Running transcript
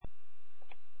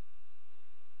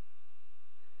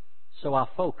So our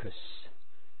focus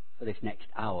for this next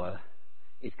hour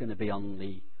is going to be on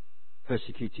the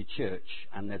persecuted church,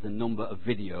 and there's a number of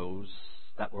videos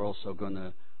that we're also going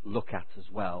to look at as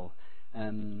well.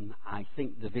 I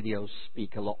think the videos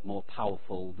speak a lot more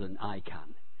powerful than I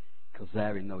can, because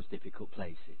they're in those difficult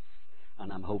places,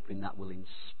 and I'm hoping that will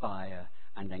inspire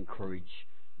and encourage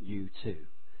you too.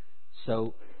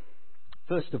 So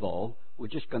first of all, we're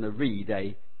just going to read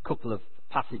a couple of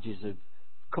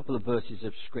verses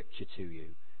of scripture to you.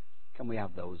 Can we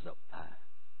have those up there,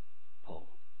 Paul?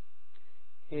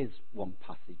 Here's one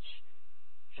passage.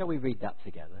 Shall we read that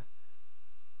together?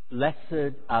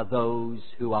 Blessed are those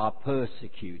who are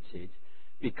persecuted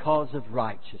because of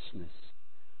righteousness,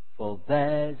 for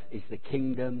theirs is the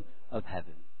kingdom of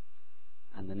heaven.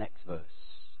 And the next verse,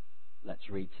 let's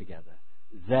read together.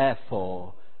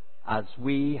 Therefore, as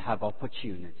we have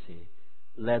opportunity,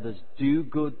 let us do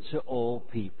good to all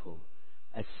people,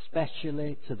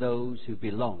 especially to those who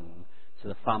belong to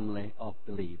the family of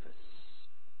believers.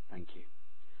 Thank you.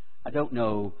 I don't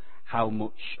know how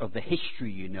much of the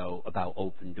history you know about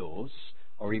Open Doors,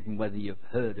 or even whether you've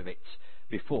heard of it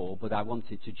before, but I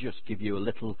wanted to just give you a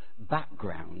little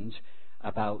background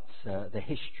about the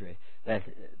history.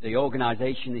 The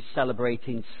organisation is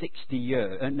celebrating 60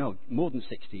 years, more than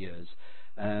 60 years.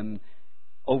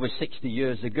 Over 60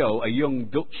 years ago, a young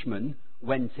Dutchman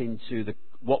went into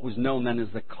what was known then as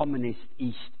the communist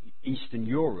Eastern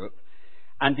Europe,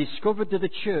 and discovered that the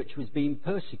church was being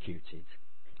persecuted.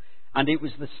 And it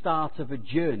was the start of a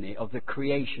journey of the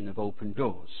creation of Open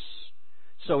Doors.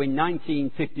 So in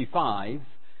 1955,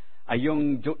 a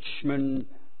young Dutchman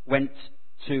went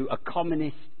to a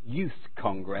communist youth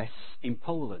congress in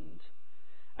Poland.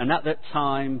 And at that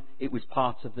time, it was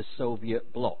part of the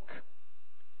Soviet bloc.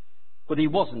 But he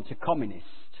wasn't a communist.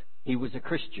 He was a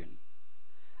Christian.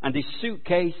 And his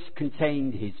suitcase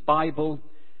contained his Bible,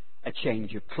 a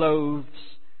change of clothes,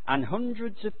 and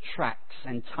hundreds of tracts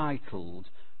entitled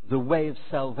The Way of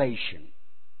Salvation,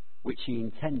 which he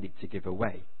intended to give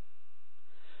away.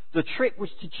 The trip was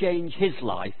to change his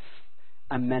life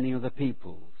and many other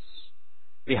people's.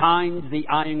 Behind the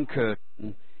Iron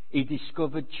Curtain, he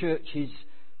discovered churches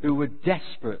who were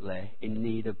desperately in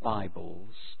need of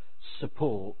Bibles,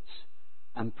 support,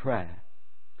 and prayer.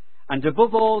 And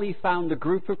above all, he found a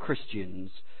group of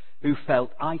Christians who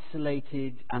felt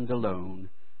isolated and alone,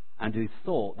 and who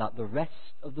thought that the rest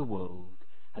of the world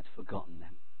had forgotten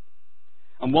them.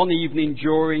 And one evening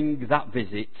during that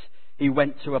visit, he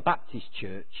went to a Baptist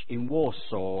church in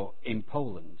Warsaw in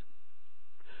Poland,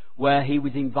 where he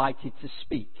was invited to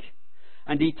speak.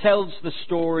 And he tells the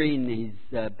story in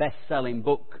his best-selling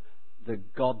book, The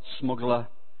God Smuggler.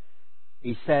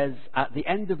 He says, at the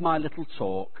end of my little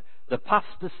talk, the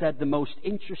pastor said the most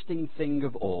interesting thing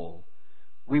of all.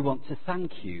 We want to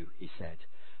thank you, he said,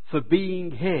 for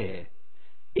being here.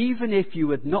 Even if you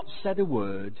had not said a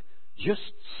word, just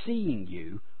seeing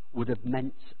you would have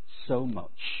meant so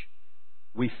much.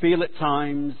 We feel at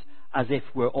times as if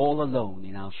we're all alone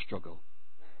in our struggle.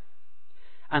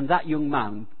 And that young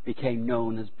man became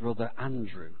known as Brother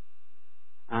Andrew,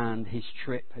 and his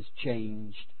trip has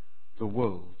changed the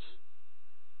world.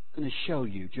 I'm going to show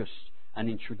you just an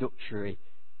introductory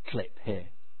clip here.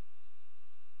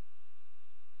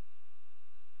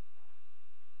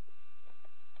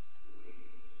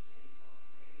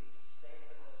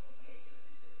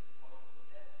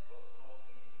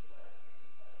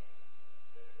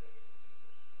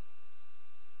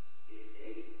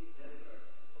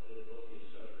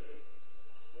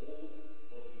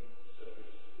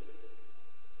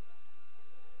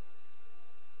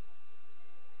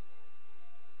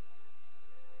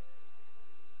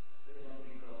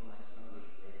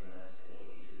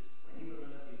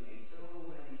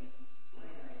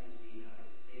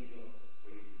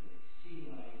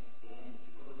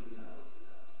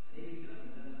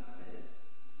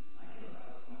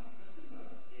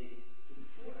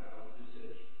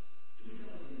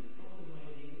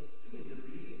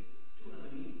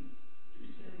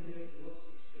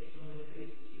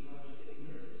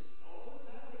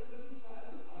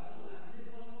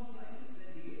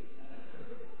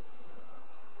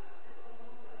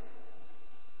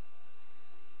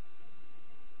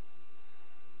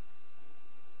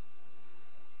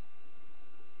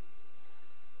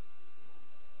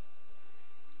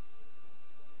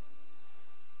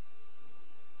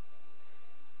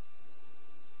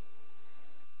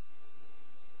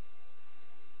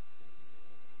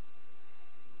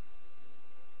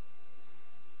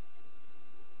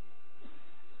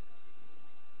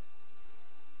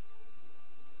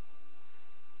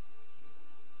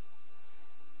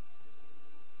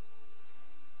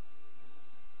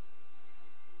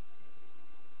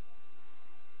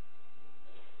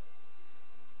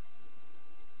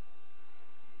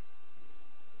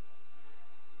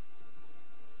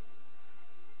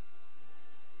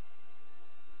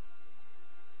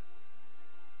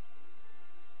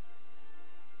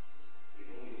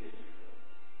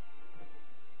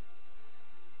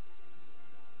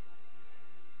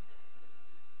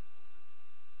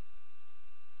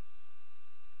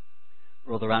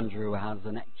 Brother Andrew has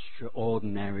an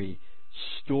extraordinary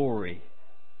story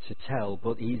to tell,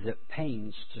 but he's at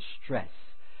pains to stress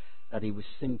that he was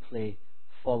simply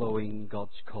following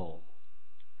God's call.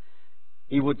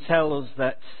 He would tell us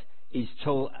that he's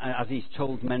told, as he's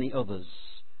told many others,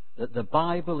 that the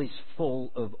Bible is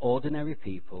full of ordinary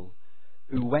people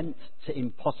who went to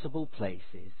impossible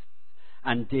places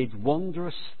and did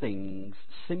wondrous things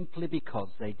simply because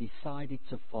they decided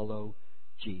to follow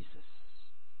Jesus.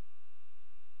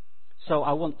 So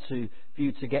I want for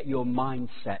you to get your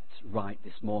mindset right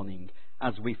this morning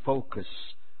as we focus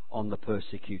on the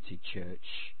persecuted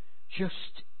church.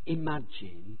 Just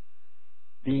imagine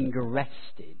being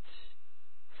arrested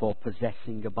for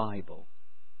possessing a Bible,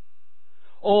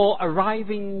 or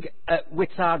arriving at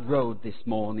Whittard Road this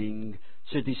morning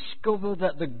to discover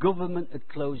that the government had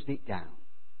closed it down.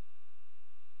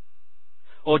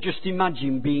 Or just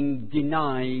imagine being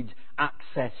denied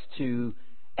access to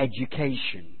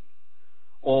education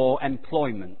or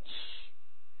employment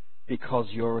because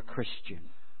you're a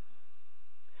Christian.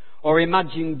 Or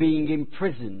imagine being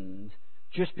imprisoned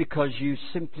just because you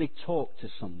simply talk to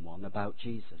someone about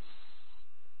Jesus.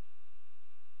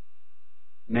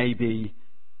 Maybe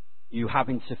you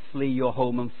having to flee your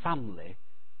home and family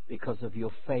because of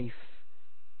your faith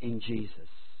in Jesus.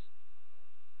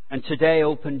 And today,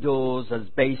 Open Doors has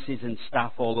bases and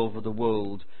staff all over the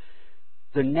world.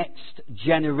 The next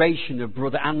generation of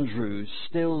Brother Andrews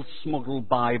still smuggle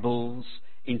Bibles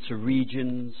into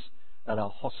regions that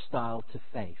are hostile to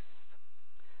faith.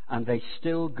 And they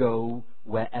still go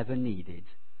wherever needed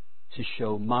to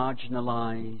show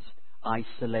marginalized,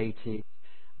 isolated,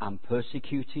 and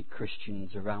persecuted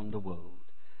Christians around the world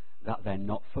that they're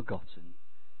not forgotten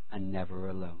and never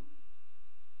alone.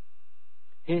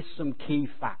 Here's some key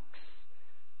facts.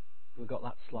 We've got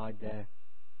that slide there.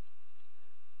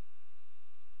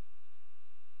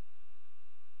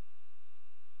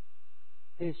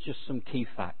 Here's just some key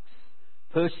facts.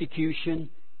 Persecution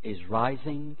is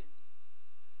rising.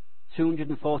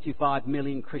 245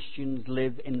 million Christians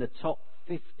live in the top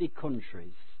 50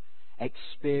 countries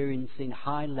experiencing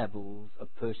high levels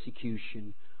of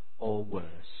persecution or worse.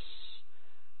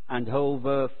 And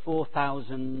over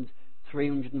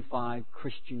 4,305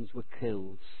 Christians were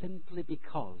killed simply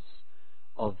because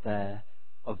of their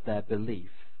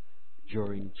belief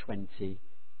during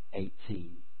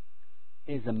 2018.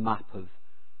 Here's a map of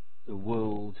the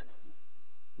World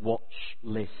Watch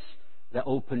list. The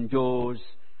Open Doors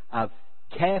have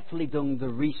carefully done the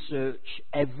research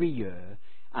every year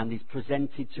and is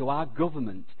presented to our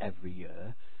government every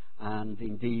year, and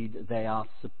indeed they have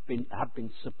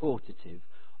been supportive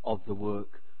of the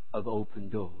work of Open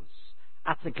Doors.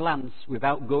 At a glance,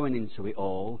 without going into it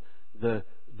all, the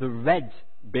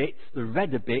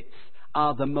redder bits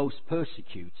are the most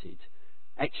persecuted,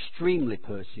 extremely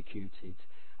persecuted,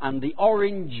 and the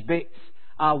orange bits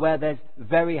are where there's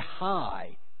very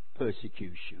high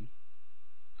persecution,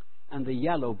 and the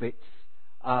yellow bits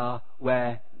are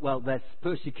where, well, there's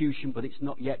persecution, but it's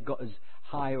not yet got as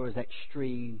high or as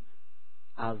extreme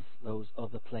as those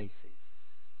other places.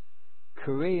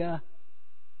 Korea,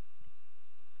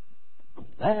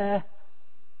 there,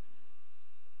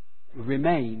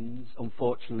 remains,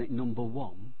 unfortunately, number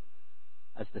one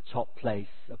as the top place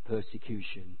of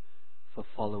persecution for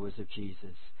followers of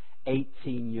Jesus.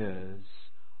 18 years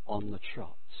on the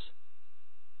trot.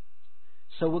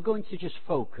 So we're going to just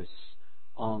focus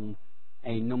on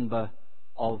a number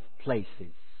of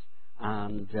places,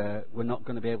 and we're not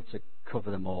going to be able to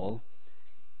cover them all.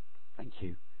 Thank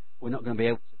you. We're not going to be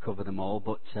able to cover them all,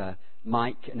 but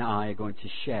Mike and I are going to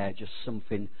share just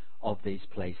something of these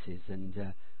places.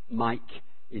 And Mike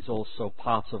is also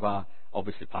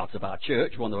obviously part of our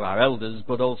church, one of our elders,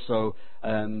 but also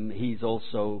he's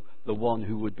also the one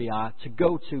who would be our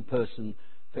to-go-to person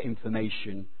for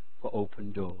information for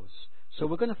Open Doors. So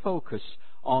we're going to focus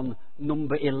on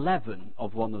number 11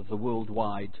 of one of the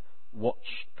worldwide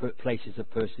watched places of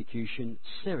persecution,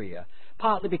 Syria.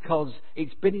 Partly because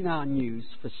it's been in our news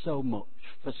for so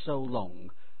long.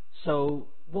 So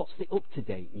what's the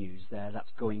up-to-date news there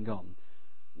that's going on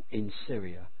in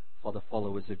Syria for the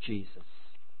followers of Jesus?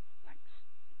 Thanks.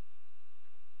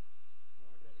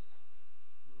 Well, I guess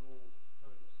we're all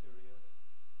heard of Syria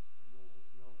and all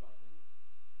know about the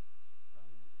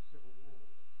civil war.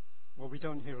 What we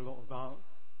don't hear a lot about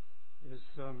is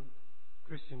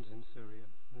Christians in Syria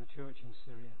and the church in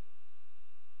Syria.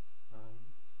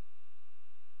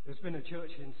 There's been a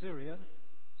church in Syria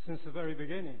since the very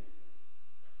beginning.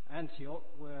 Antioch,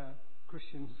 where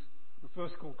Christians were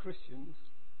first called Christians,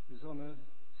 is on the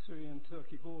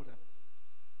Syrian-Turkey border.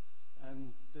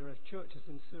 And there are churches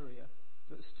in Syria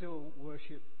that still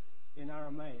worship in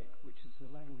Aramaic, which is the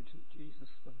language that Jesus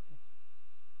spoke in.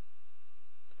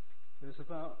 There's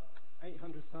about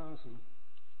 800,000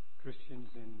 Christians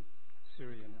in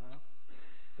Syria now.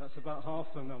 That's about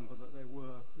half the number that there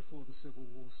were before the civil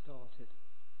war started.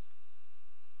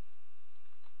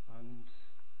 And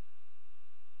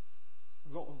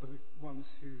a lot of the ones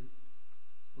who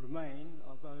remain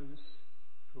are those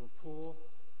who are poor,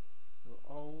 who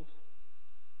are old,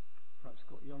 perhaps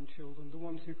got young children, the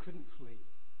ones who couldn't flee,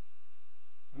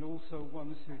 and also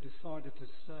ones who decided to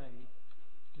stay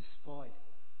despite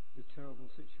the terrible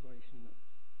situation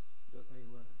that they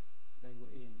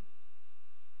were in.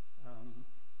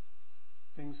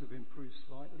 Things have improved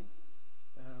slightly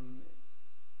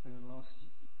in the last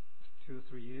 2 or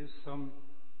 3 years.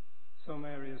 Some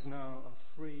areas now are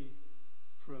free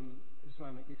from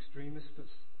Islamic extremists, but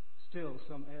still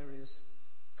some areas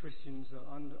Christians are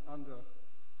under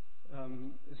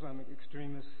Islamic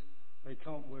extremists. They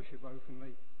can't worship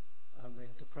openly. They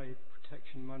have to pay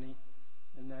protection money,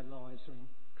 and their lives are in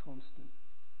constant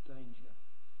danger.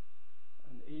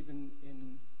 And even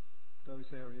in those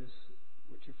areas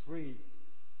which are free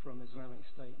from Islamic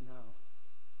State now,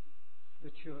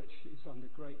 the church is under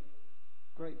great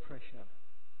pressure.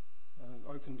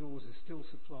 Open Doors is still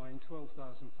supplying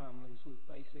 12,000 families with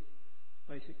basic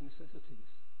necessities.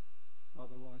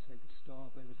 Otherwise they would starve,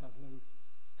 they would have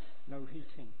no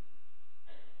heating.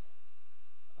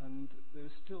 And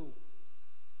there's still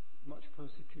much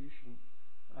persecution,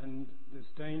 and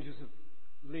there's dangers of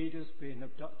leaders being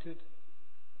abducted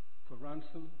for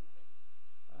ransom,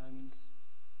 and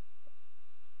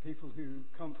people who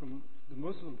come from the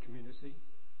Muslim community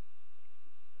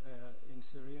in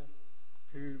Syria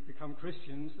who become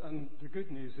Christians, and the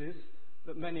good news is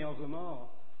that many of them are,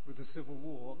 with the civil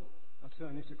war, are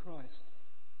turning to Christ.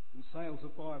 And sales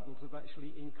of Bibles have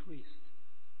actually increased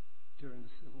during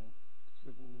the civil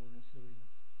war in Syria.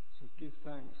 So give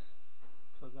thanks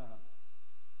for that.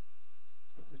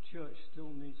 But the church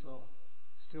still needs our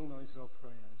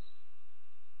prayers.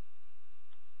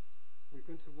 We're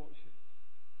going to watch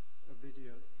a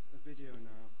video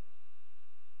now.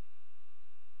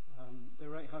 There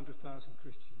are 800,000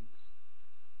 Christians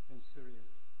in Syria.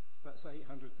 That's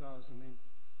 800,000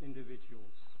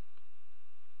 individuals.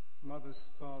 Mothers,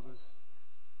 fathers,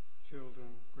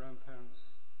 children, grandparents.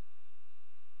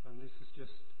 And this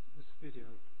video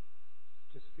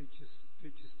just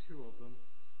features 2 of them.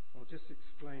 I'll just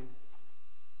explain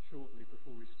shortly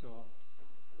before we start.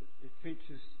 It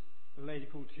features a lady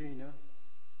called Gina,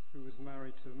 who was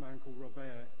married to a man called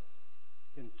Robert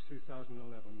in 2011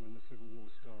 when the civil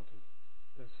war started.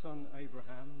 Their son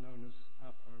Abraham, known as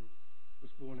Apo,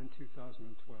 was born in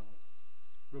 2012.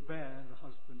 Robert, the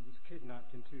husband, was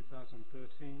kidnapped in 2013,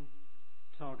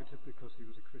 targeted because he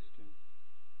was a Christian.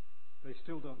 They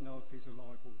still don't know if he's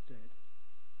alive or dead.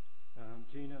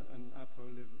 Gina and Apo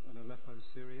live in Aleppo,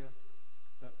 Syria.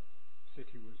 That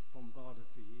city was bombarded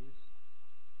for years,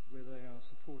 where they are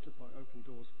supported by Open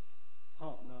Doors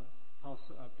partner,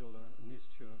 Pastor Abdullah, and his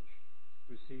church,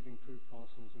 receiving food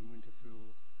parcels and winter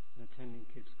fuel, and attending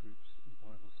kids' groups and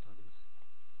Bible studies.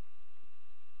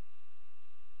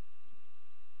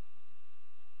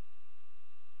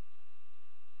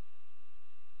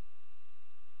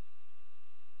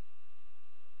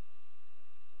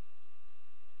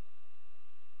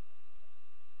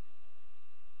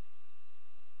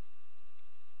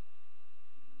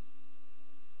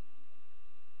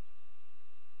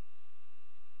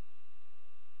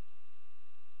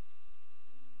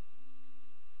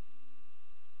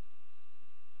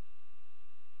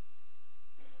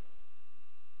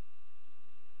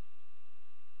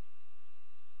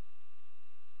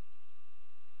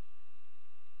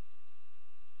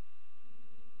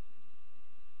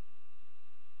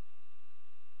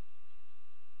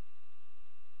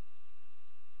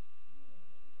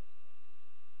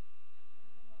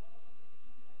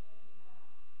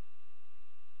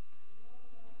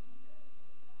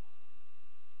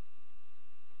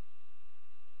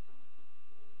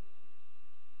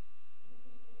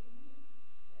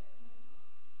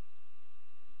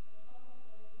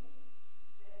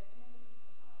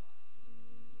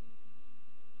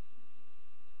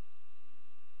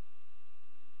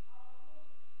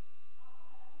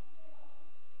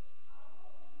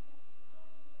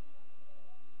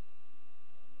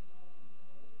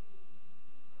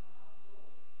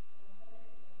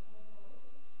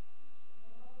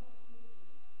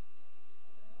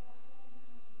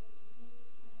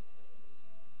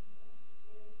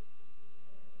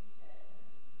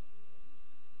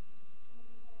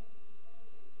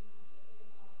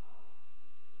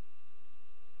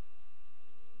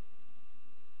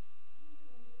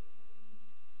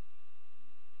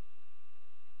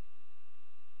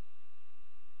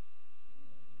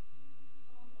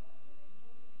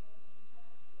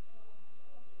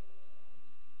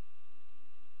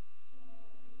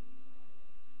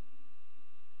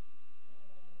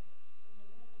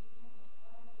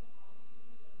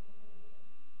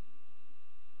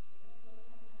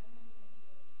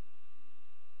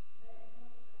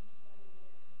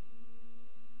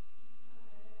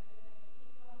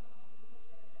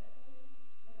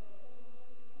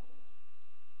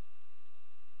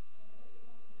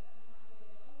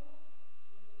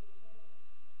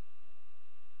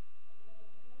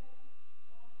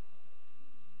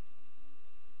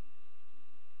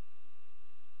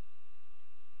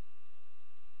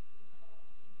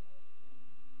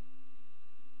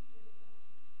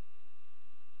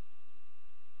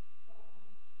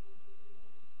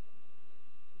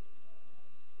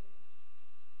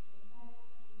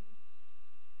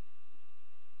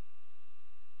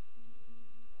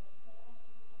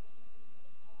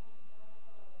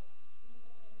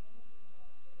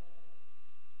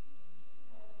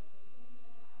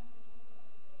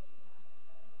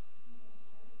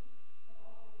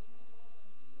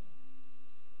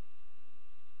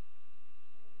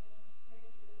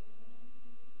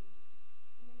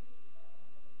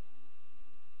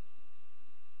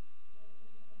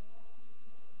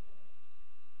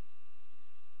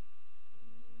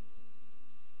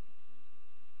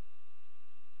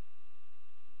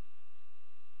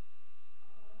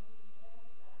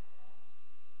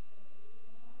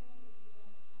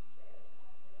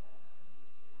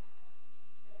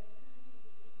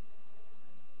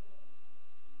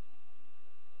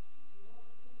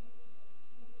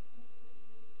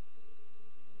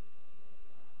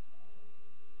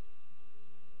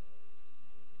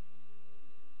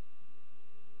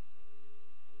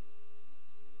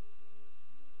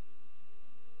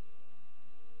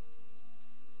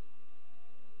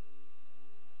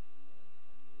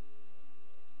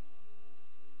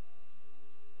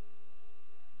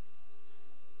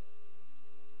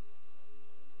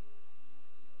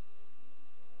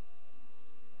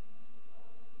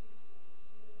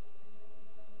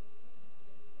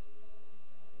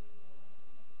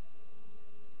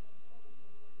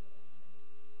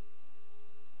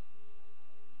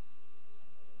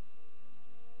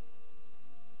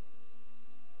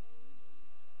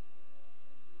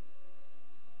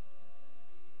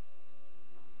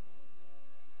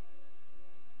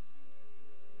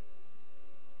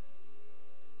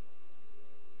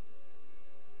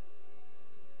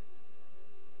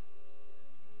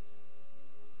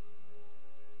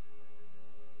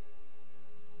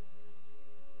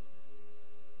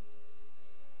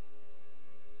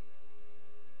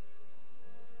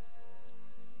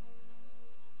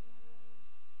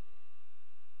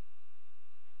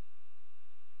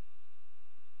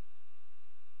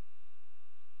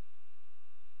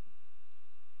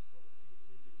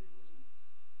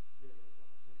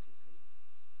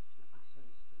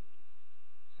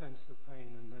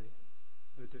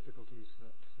 difficulties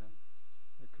that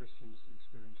Christians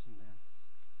experience in there.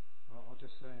 I'll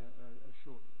just say a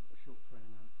short prayer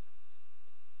now.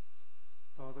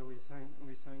 Father, we thank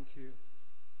you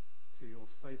for your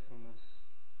faithfulness,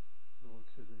 Lord,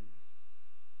 to the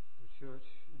church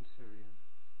in Syria.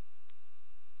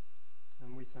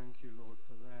 And we thank you, Lord,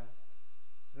 for their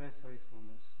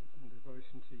faithfulness and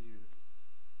devotion to you,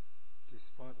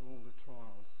 despite all the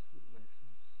trials that they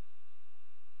face.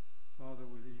 Father,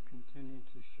 will you continue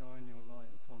to shine your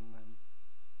light upon them?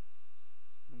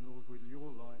 And Lord, will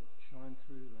your light shine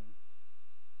through them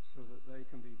so that they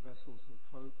can be vessels of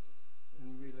hope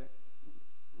and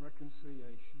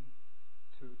reconciliation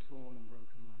to a torn and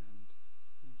broken land.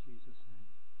 In Jesus' name.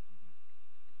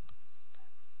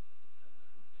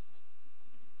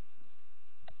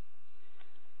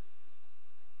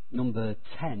 Number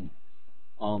 10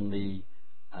 on the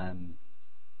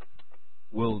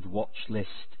World Watch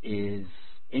list is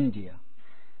India.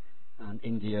 And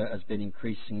India has been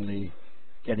increasingly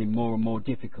getting more and more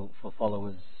difficult for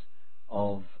followers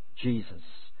of Jesus.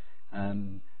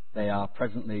 They are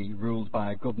presently ruled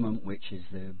by a government which is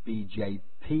the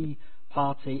BJP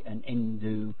party, an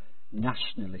Hindu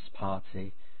nationalist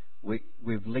party,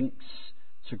 with links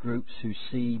to groups who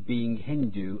see being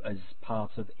Hindu as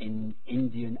part of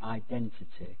Indian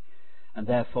identity, and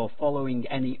therefore following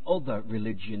any other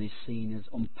religion is seen as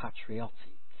unpatriotic.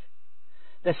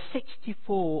 There's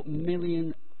 64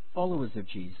 million followers of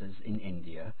Jesus in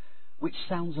India, which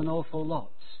sounds an awful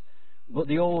lot, but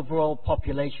the overall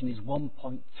population is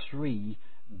 1.3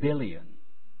 billion.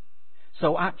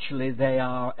 So actually they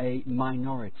are a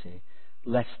minority,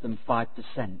 less than 5%,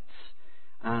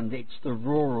 and it's the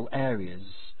rural areas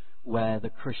where the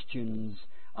Christians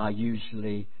are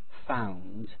usually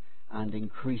found and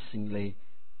increasingly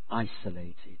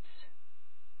isolated.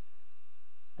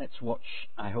 Let's watch,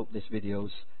 I hope this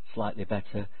video's slightly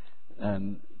better.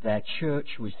 Their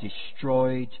church was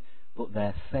destroyed, but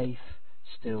their faith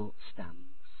still stands.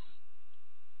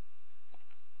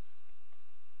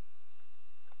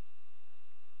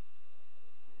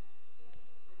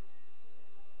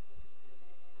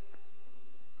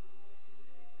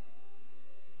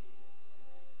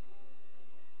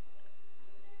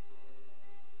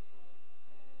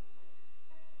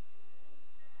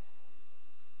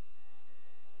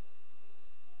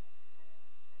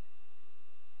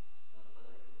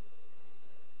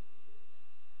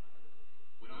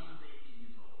 When I was 18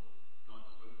 years old, God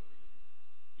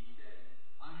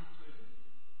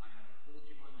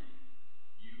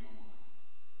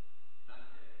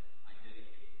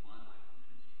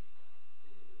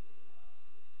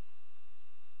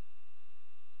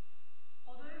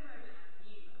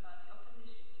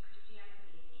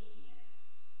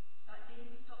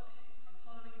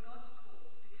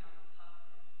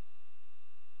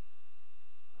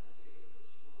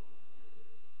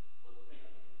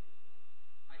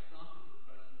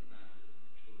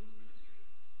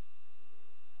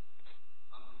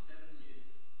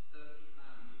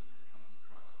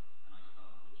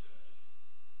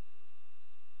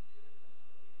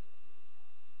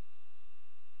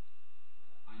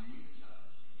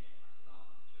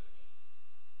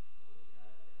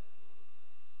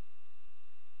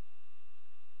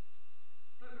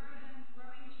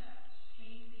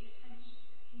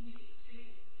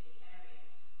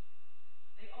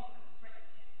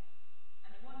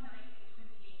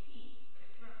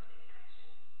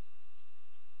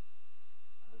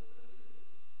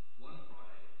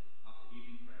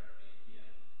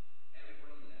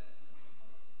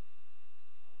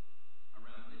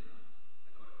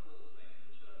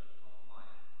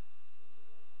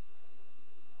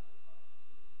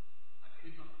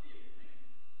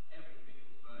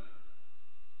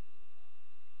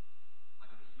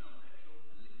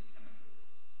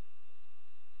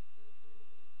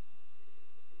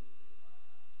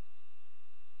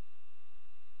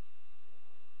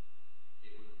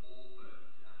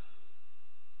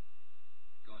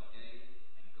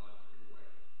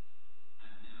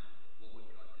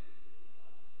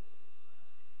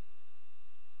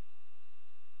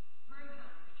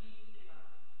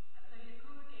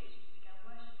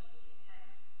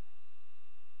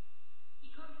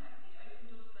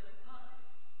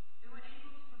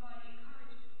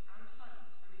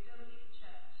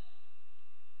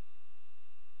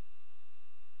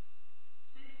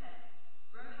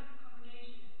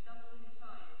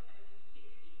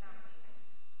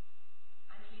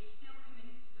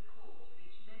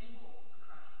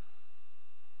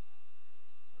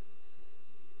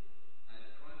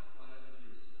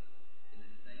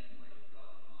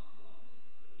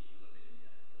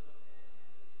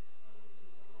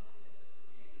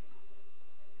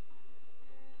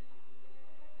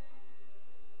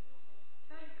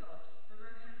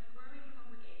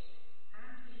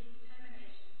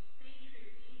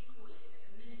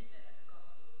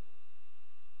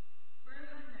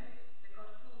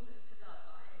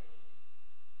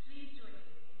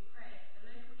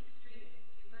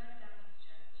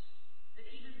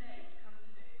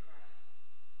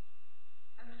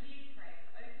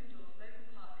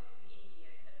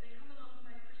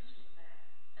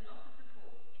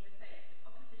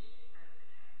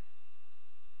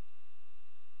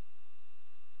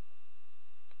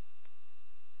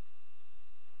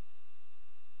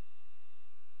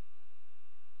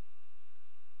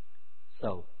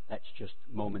just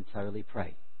momentarily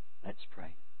pray. Let's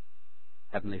pray.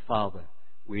 Heavenly Father,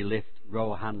 we lift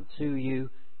Rohan to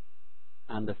you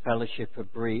and the fellowship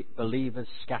of believers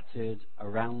scattered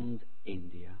around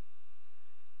India.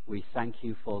 We thank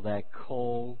you for their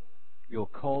call, your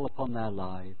call upon their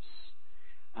lives,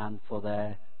 and for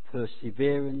their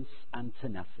perseverance and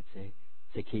tenacity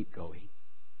to keep going.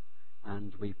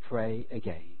 And we pray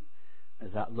again as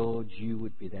that, Lord, you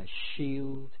would be their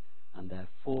shield and their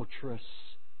fortress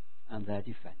and their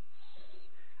defence,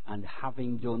 and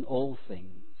having done all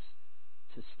things,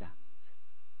 to stand.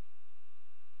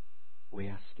 We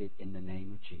ask it in the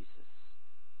name of Jesus.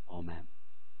 Amen.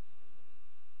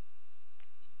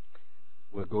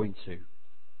 We're going to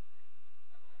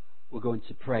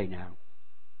pray now,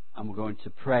 and we're going to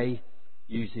pray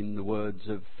using the words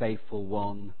of Faithful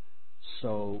One,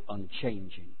 so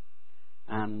unchanging.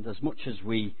 And as much as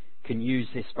we can use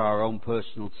this for our own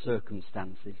personal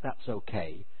circumstances, that's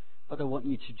okay. But I want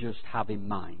you to just have in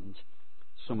mind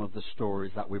some of the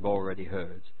stories that we've already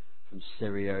heard from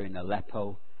Syria, in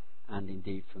Aleppo, and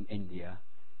indeed from India,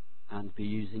 and be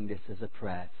using this as a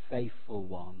prayer. Faithful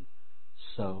One,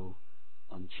 so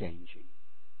unchanging.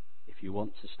 If you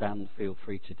want to stand, feel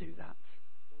free to do that.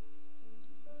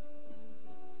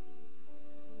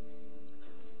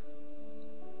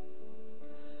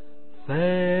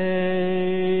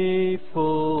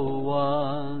 Faithful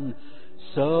One,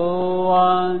 so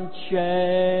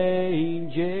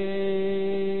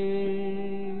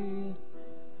unchanging,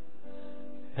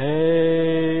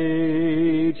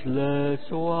 ageless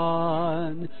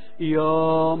One,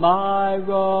 you're my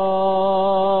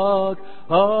rock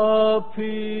of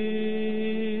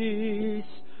peace,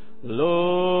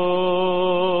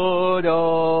 Lord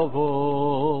of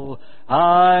all,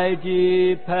 I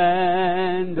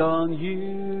depend on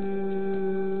you.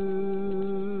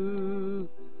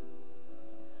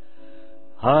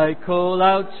 I call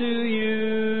out to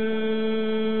you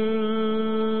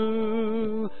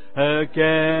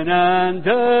again and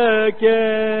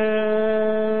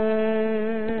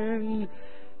again.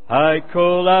 I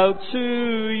call out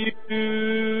to you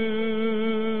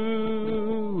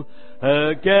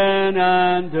again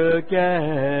and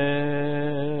again.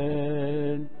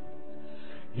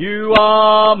 You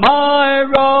are my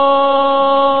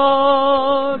rock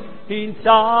in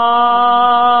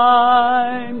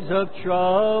times of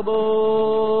trouble.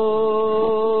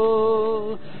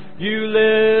 You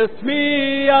lift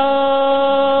me up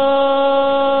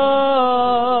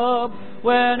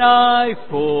when I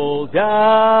fall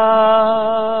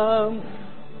down.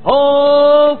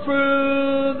 All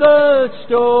through the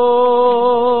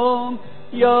storm,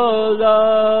 your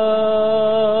love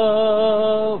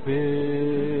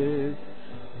is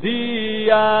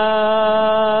the anchor.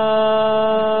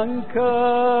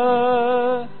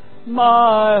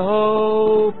 My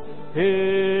hope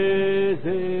is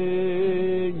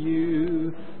in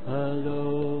you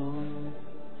alone.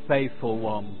 Faithful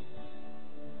One.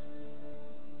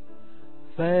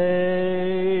 Faithful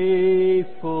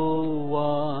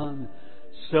One,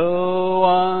 so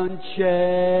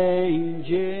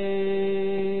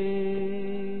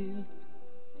unchanging,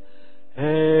 ageless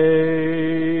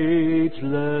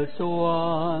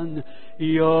One,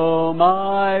 you're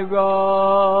my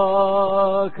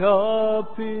rock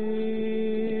of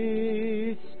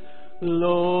peace,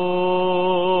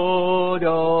 Lord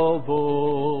of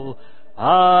all,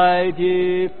 I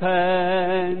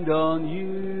depend on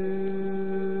you.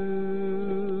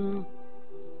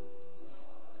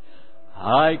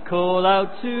 I call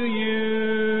out to you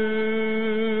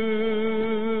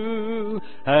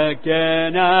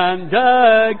again and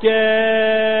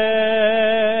again.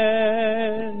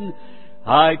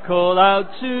 I call out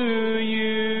to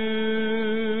you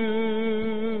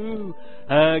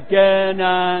again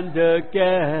and again.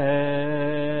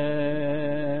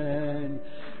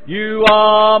 You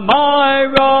are my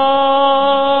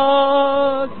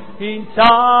rock in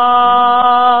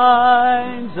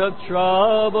times of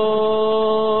trouble.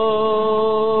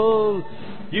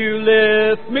 You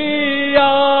lift me up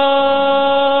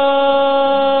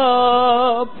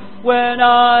when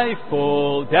I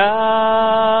fall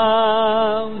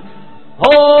down.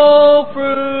 All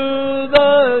through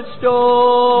the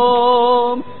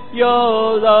storm,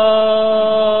 your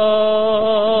love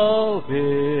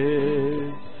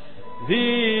is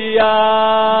the anchor.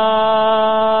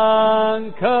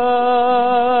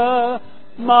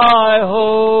 My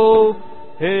hope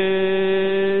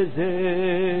is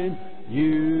in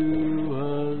you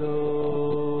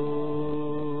alone.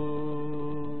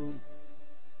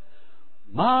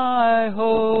 My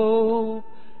hope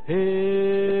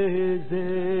is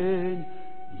in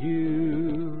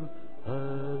you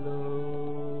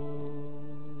alone.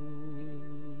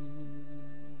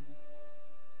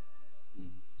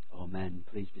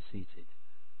 please be seated.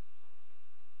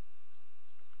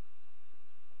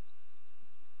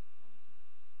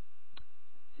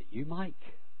 Is it you,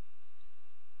 Mike?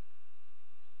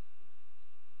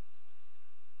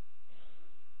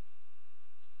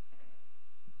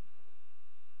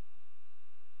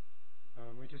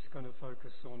 We're just going to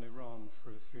focus on Iran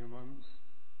for a few moments.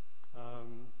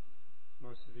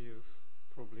 Most of you have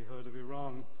probably heard of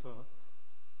Iran for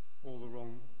all the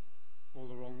wrong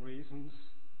reasons.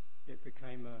 It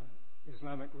became an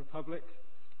Islamic republic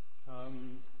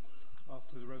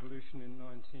after the revolution in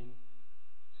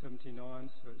 1979,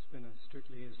 so it's been a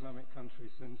strictly Islamic country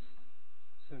since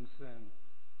then.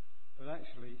 But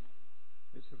actually,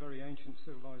 it's a very ancient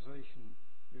civilization,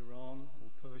 Iran,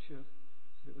 or Persia,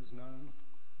 as it was known.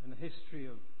 And the history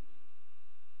of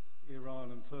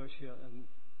Iran and Persia and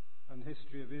the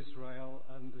history of Israel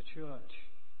and the church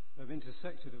have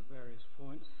intersected at various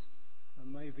points,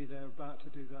 and maybe they're about to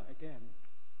do that again.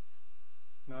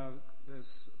 Now, there's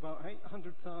about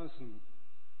 800,000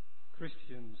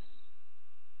 Christians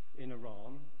in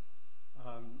Iran.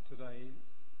 Today,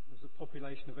 there's a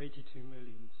population of 82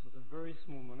 million, so they're a very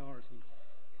small minority.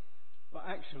 But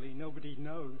actually, nobody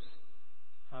knows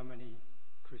how many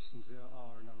Christians there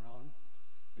are in Iran,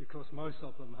 because most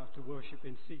of them have to worship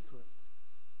in secret.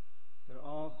 There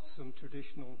are some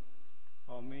traditional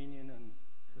Armenian and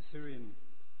Assyrian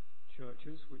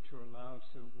churches which are allowed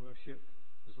to worship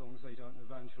as long as they don't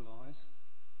evangelize.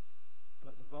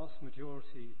 But the vast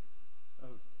majority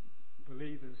of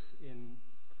believers in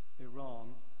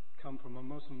Iran come from a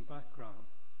Muslim background.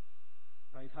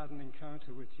 They've had an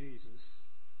encounter with Jesus,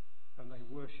 and they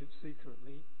worship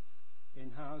secretly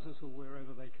in houses or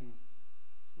wherever they can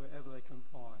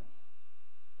find.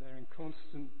 They're in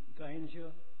constant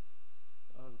danger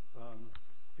of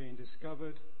being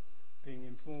discovered, being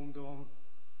informed on,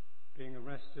 being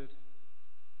arrested,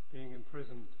 being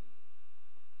imprisoned,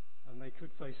 and they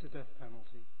could face a death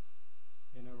penalty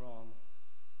in Iran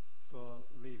for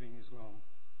leaving Islam.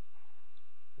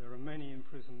 There are many in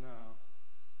prison now,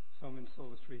 some in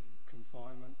solitary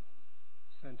confinement,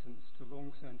 sentenced to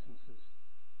long sentences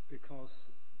because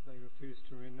they refuse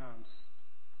to renounce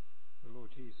the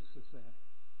Lord Jesus as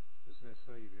their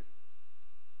Saviour.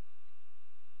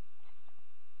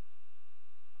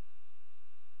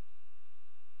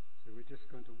 So we're just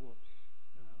going to watch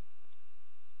now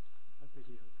a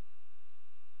video.